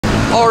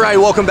All right,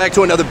 welcome back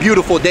to another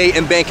beautiful day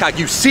in Bangkok.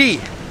 You see,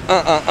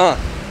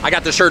 I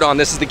got the shirt on.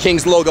 This is the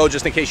King's logo,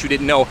 just in case you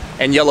didn't know,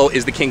 and yellow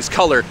is the King's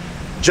color.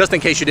 Just in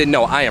case you didn't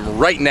know, I am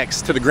right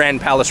next to the Grand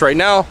Palace right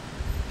now,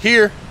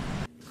 here.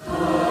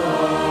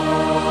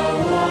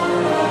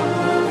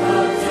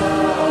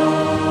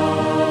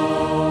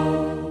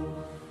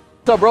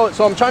 What's up, bro?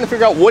 So I'm trying to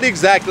figure out what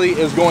exactly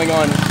is going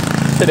on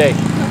today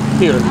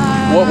here.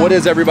 What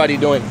is everybody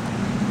doing?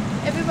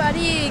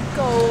 Everybody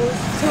goes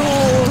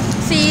to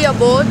see a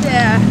boat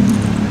there.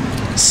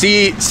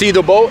 See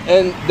the boat,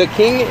 and the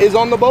king is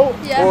on the boat?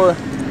 Yeah. Or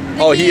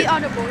he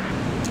on the boat.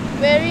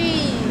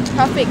 Very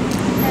traffic.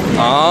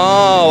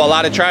 Oh, a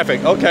lot of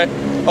traffic. Okay.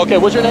 Okay,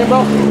 what's your name,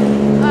 bro?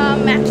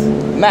 Max.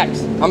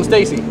 Max. I'm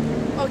Stacy.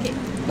 Okay.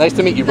 Nice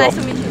to meet you, bro. Nice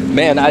to meet you.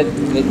 Man,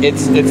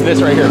 it's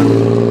this right here.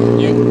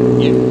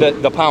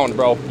 The pound,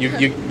 bro.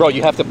 Bro,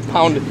 you have to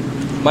pound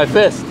my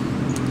fist.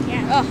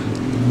 Yeah. Oh.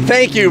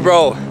 Thank you,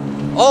 bro.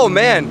 Oh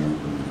man,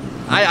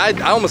 I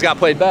almost got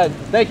played bad.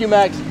 Thank you,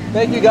 Max.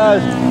 Thank you,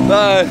 guys.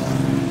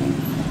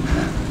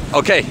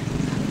 Okay,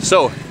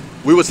 so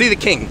we will see the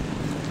king.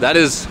 That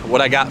is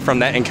what I got from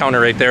that encounter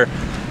right there.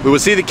 We will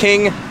see the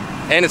king,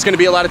 and it's going to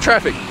be a lot of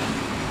traffic,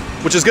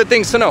 which is good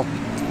things to know.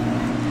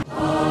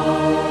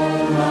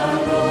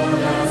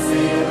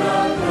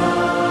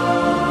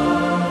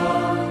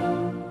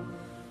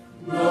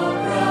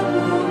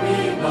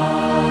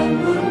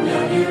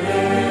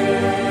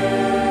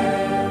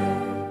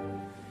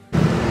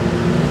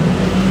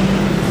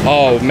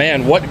 Oh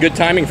man, what good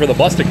timing for the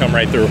bus to come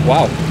right through.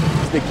 Wow.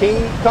 The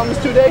king comes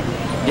today?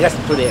 Yes,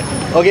 today.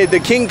 Okay, the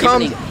king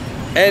comes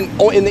evening. And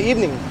in the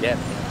evening? Yeah.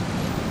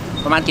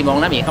 ประมาณกี่โมง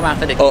นะหมีเข้ามาเ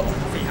สด็จ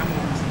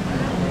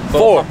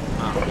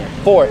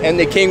 4 and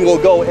the king will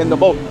go in the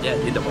boat.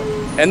 Yeah, in the boat.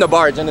 And the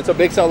barge, and it's a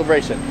big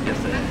celebration. Yes,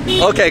 sir.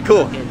 Okay,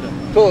 cool.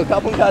 Cool,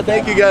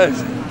 thank you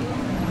guys.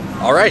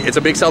 All right, it's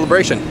a big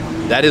celebration.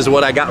 That is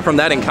what I got from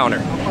that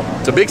encounter.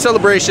 It's a big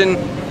celebration,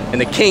 and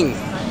the king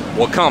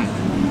will come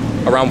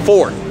around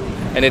 4,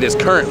 and it is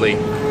currently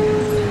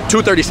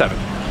 2:37.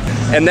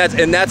 And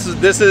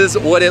this is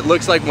what it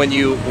looks like when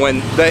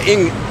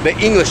the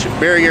English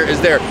barrier is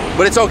there.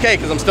 But it's okay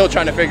because I'm still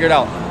trying to figure it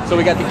out. So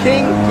we got the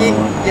king,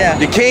 yeah.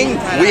 The king,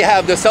 we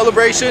have the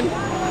celebration.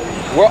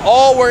 We're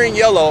all wearing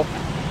yellow.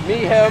 Me,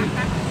 him,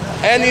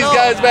 and these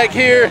guys back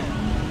here,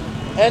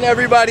 and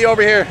everybody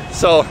over here.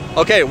 So,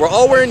 okay, we're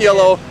all wearing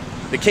yellow.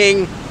 The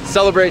king,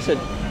 celebration.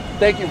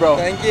 Thank you, bro.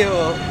 Thank you.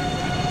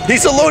 He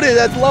saluted,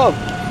 that's love.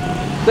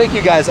 Thank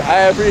you guys,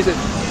 I appreciate it.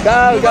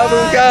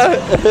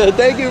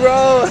 Thank you,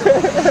 bro.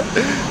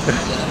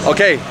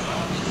 Okay,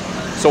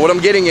 so what I'm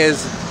getting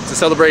is, it's a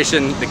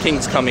celebration, the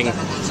king's coming,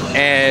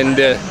 and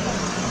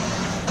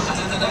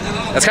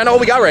that's kind of all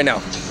we got right now.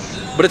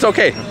 But it's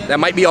okay, that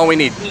might be all we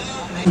need.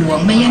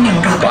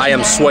 I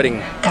am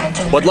sweating,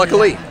 but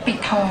luckily,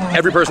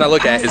 every person I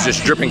look at is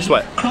just dripping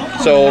sweat.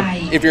 So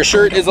if your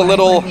shirt is a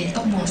little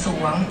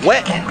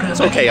wet, it's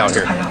okay out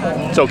here,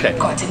 it's okay.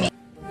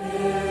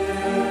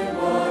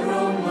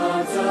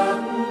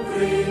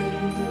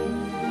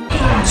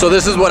 So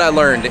this is what I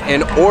learned.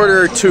 In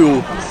order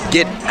to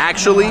get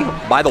actually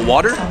by the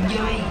water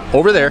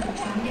over there,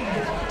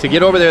 to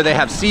get over there, they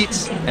have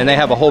seats and they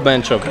have a whole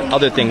bunch of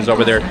other things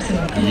over there.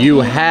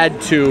 You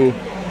had to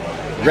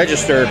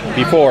register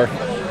before,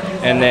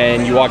 and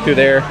then you walk through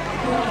there,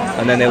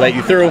 and then they let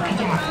you through,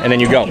 and then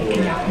you go.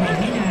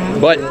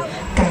 But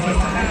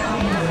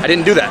I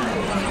didn't do that,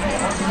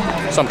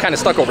 so I'm kind of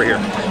stuck over here.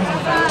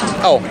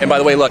 Oh, and by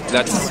the way, look,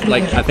 that's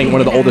like, I think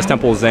one of the oldest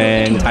temples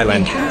in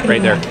Thailand,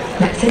 right there.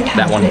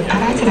 That one. Up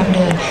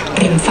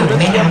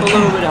a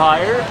little bit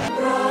higher.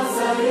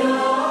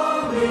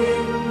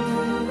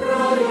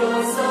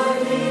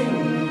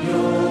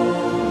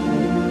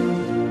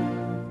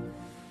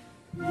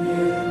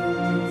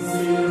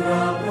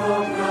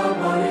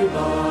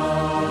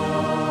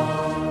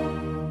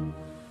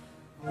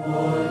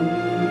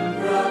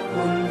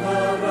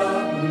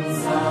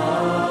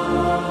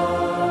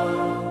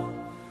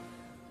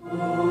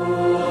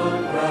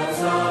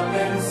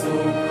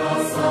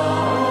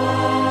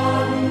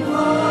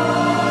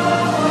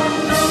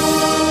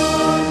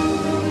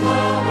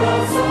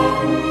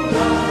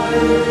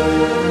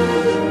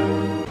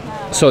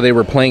 So they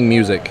were playing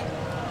music,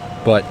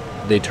 but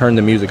they turned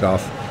the music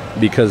off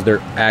because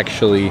they're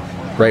actually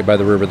right by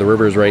the river. The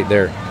river is right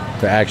there.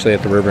 They're actually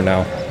at the river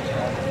now.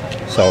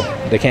 So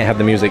they can't have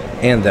the music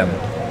and them.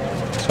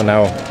 So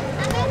now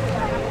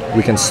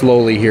we can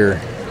slowly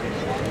hear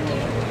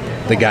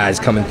the guys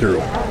coming through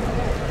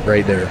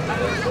right there.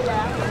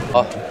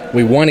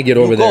 We want to get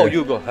over there.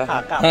 You go.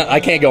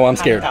 I can't go, I'm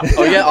scared.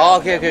 Oh yeah, oh,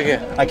 okay.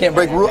 I can't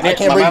break rules. I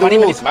can't break the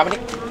rules.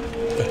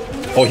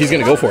 Oh, he's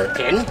gonna go for it.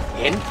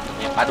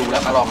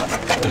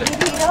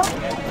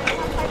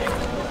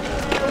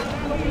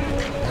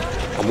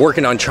 I'm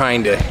working on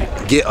trying to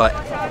get a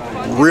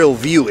real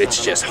view. It's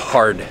just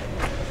hard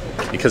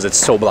because it's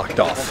so blocked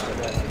off.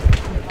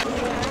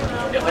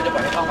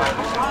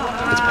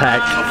 It's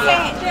packed.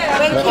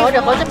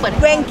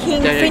 When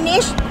King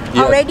finish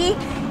already,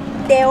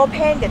 they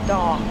open the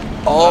door.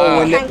 Oh,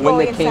 when Can go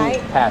the king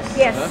inside. passed.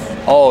 Yes.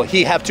 Oh,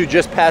 he have to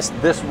just pass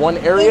this one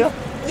area?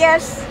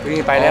 Yes.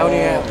 นี่ไปแล้วเ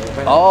นี่ย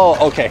Oh,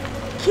 okay.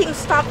 King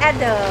stop at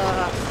the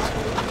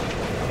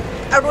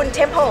Arun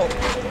Temple.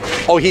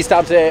 Oh, he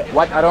stops at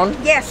what, Aron?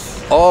 Yes.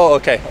 Oh,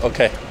 okay,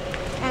 okay,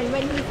 And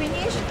when he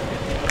finish,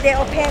 they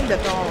open the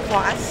door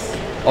for us.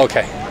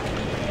 okay.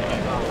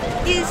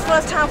 This is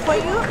first time for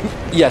you.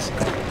 Yes.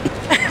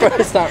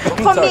 First time.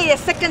 For Sorry. me, the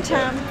second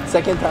time.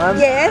 Second time?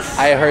 Yes.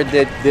 I heard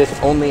that this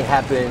only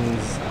happens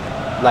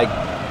like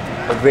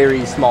a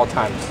very small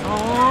times.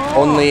 Oh.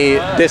 Only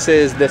this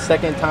is the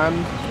second time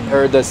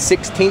or the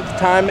 16th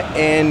time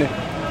in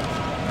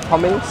how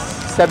many?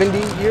 70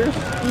 years?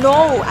 No,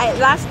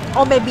 last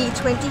or maybe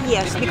 20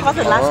 years because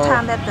the last Oh.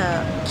 time that the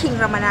King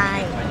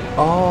Ramanai.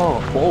 Oh,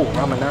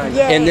 Rama 9.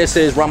 Yes. And this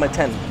is Rama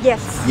 10.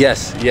 Yes.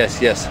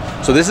 Yes.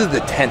 So this is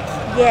the 10th.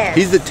 Yes.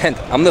 He's the 10th.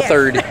 I'm the Yes.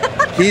 3rd.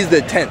 He's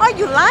the 10th. Oh,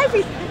 you live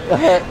it?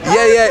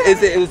 Yeah.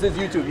 It was his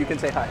YouTube. You can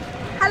say hi.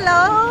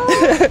 Hello.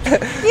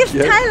 It's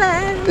Yes.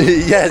 Thailand.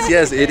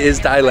 Yes, it is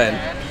Thailand.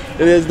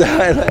 It is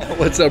Thailand.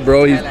 What's up, bro?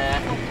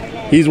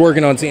 He's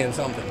working on seeing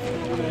something.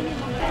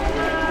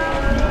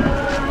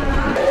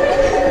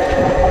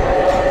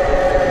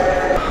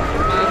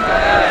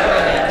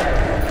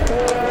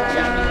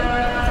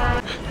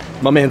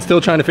 My man's still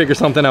trying to figure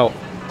something out.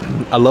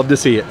 I love to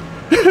see it.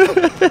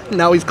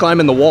 Now he's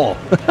climbing the wall.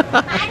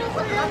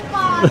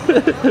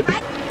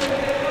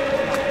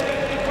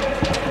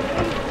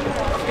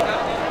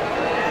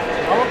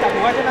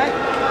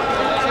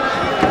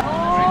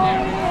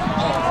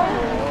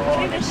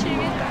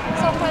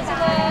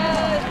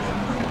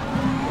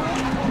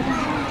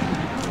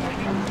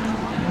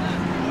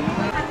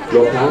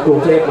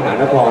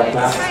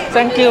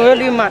 Thank you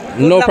very much.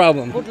 No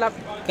problem. Good luck.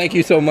 Thank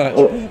you so much.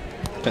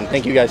 And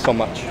thank you guys so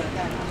much.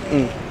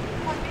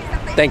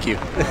 Thank you.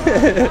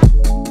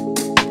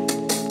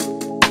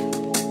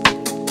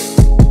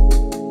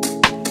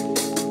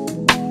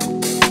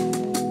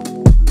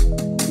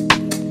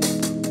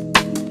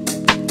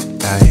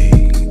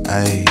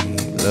 Hey,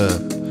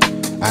 look.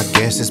 I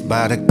guess it's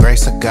by the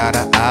grace of God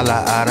or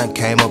Allah. I done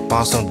came up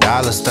on some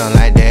dollars, stun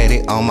like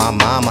daddy on my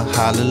mama.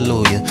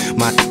 Hallelujah.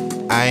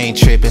 I ain't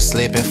tripping,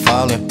 slipping,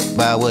 falling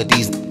by what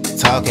these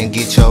talking.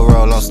 Get your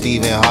roll on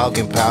Stephen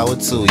Hawking, power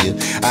to you.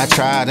 I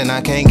tried and I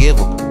can't give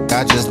up.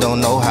 I just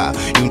don't know how.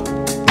 You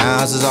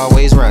eyes is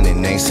always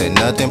running, ain't said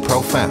nothing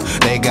profound.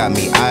 They got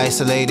me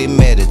isolated,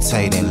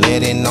 meditating,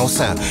 letting no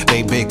sound.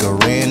 They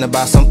bickering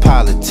about some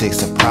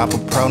politics and proper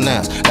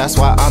pronouns. That's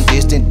why I'm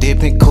distant,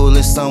 dipping,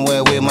 cooling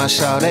somewhere with my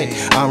shawty.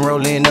 I'm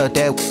rolling up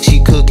that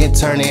she cooking,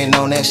 turning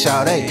on that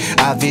shawty.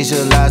 I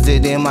visualized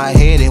it in my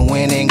head and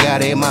went and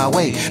got it my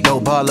way. No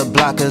baller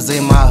blockers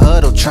in my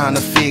huddle, trying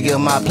to figure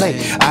my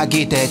play. I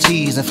get that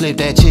cheese and flip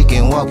that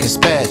chicken, walking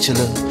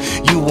spatula.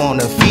 You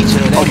want a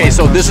feature? Okay,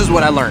 so this is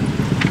what I learned.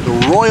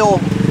 The Royal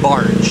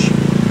Barge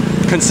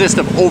consists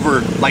of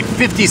over like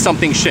 50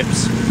 something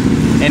ships,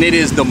 and it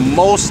is the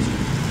most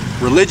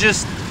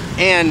religious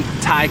and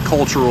Thai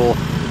cultural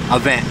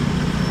event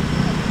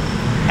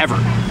ever,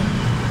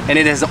 and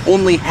it has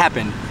only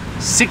happened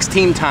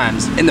 16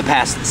 times in the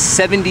past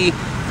 70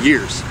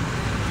 years.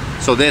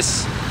 So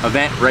this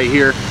event right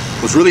here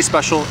was really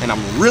special, and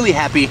I'm really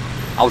happy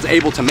I was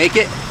able to make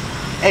it.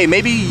 Hey,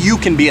 maybe you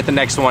can be at the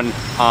next one,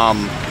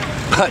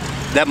 but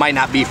that might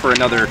not be for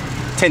another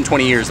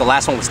 10-20 years. The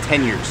last one was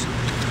 10 years.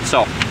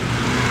 So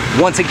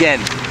once again,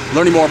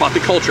 learning more about the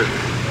culture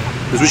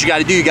is what you got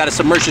to do. You got to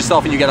submerge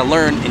yourself, and you got to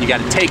learn, and you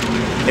got to take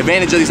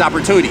advantage of these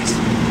opportunities.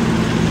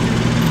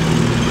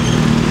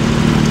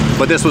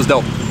 But this was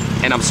dope,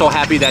 and I'm so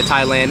happy that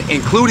Thailand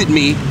included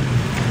me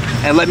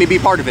and let me be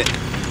part of it.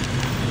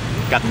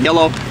 Got the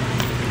yellow,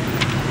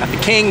 got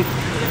the king,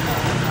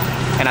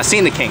 and I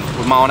seen the king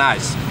with my own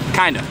eyes,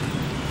 kinda.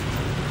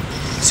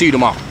 See you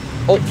tomorrow.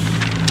 Oh.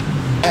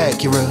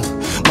 Accurate.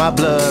 My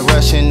blood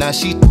rushing, now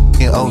she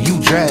oh, you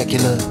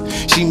Dracula.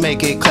 She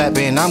make it clap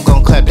and I'm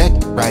gon' clap that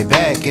right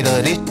back at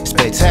her. This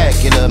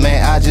spectacular,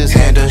 man. I just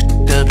handle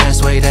the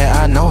best way that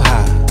I know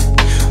how.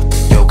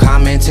 Your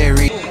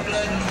commentary.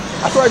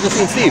 I thought I just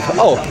seen Steve.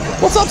 Oh,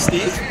 what's up,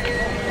 Steve?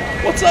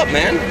 What's up,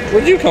 man?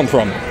 Where'd you come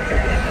from?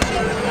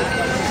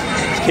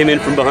 Came in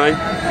from behind.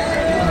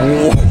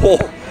 Whoa.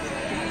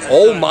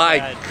 Oh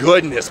my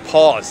goodness.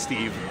 Pause,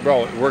 Steve.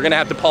 Bro, we're gonna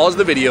have to pause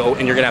the video,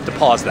 and you're gonna have to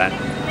pause that.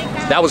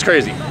 That was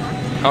crazy.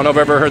 I don't know if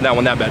I've ever heard that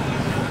one that bad.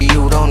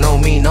 You don't know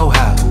me, know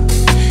how.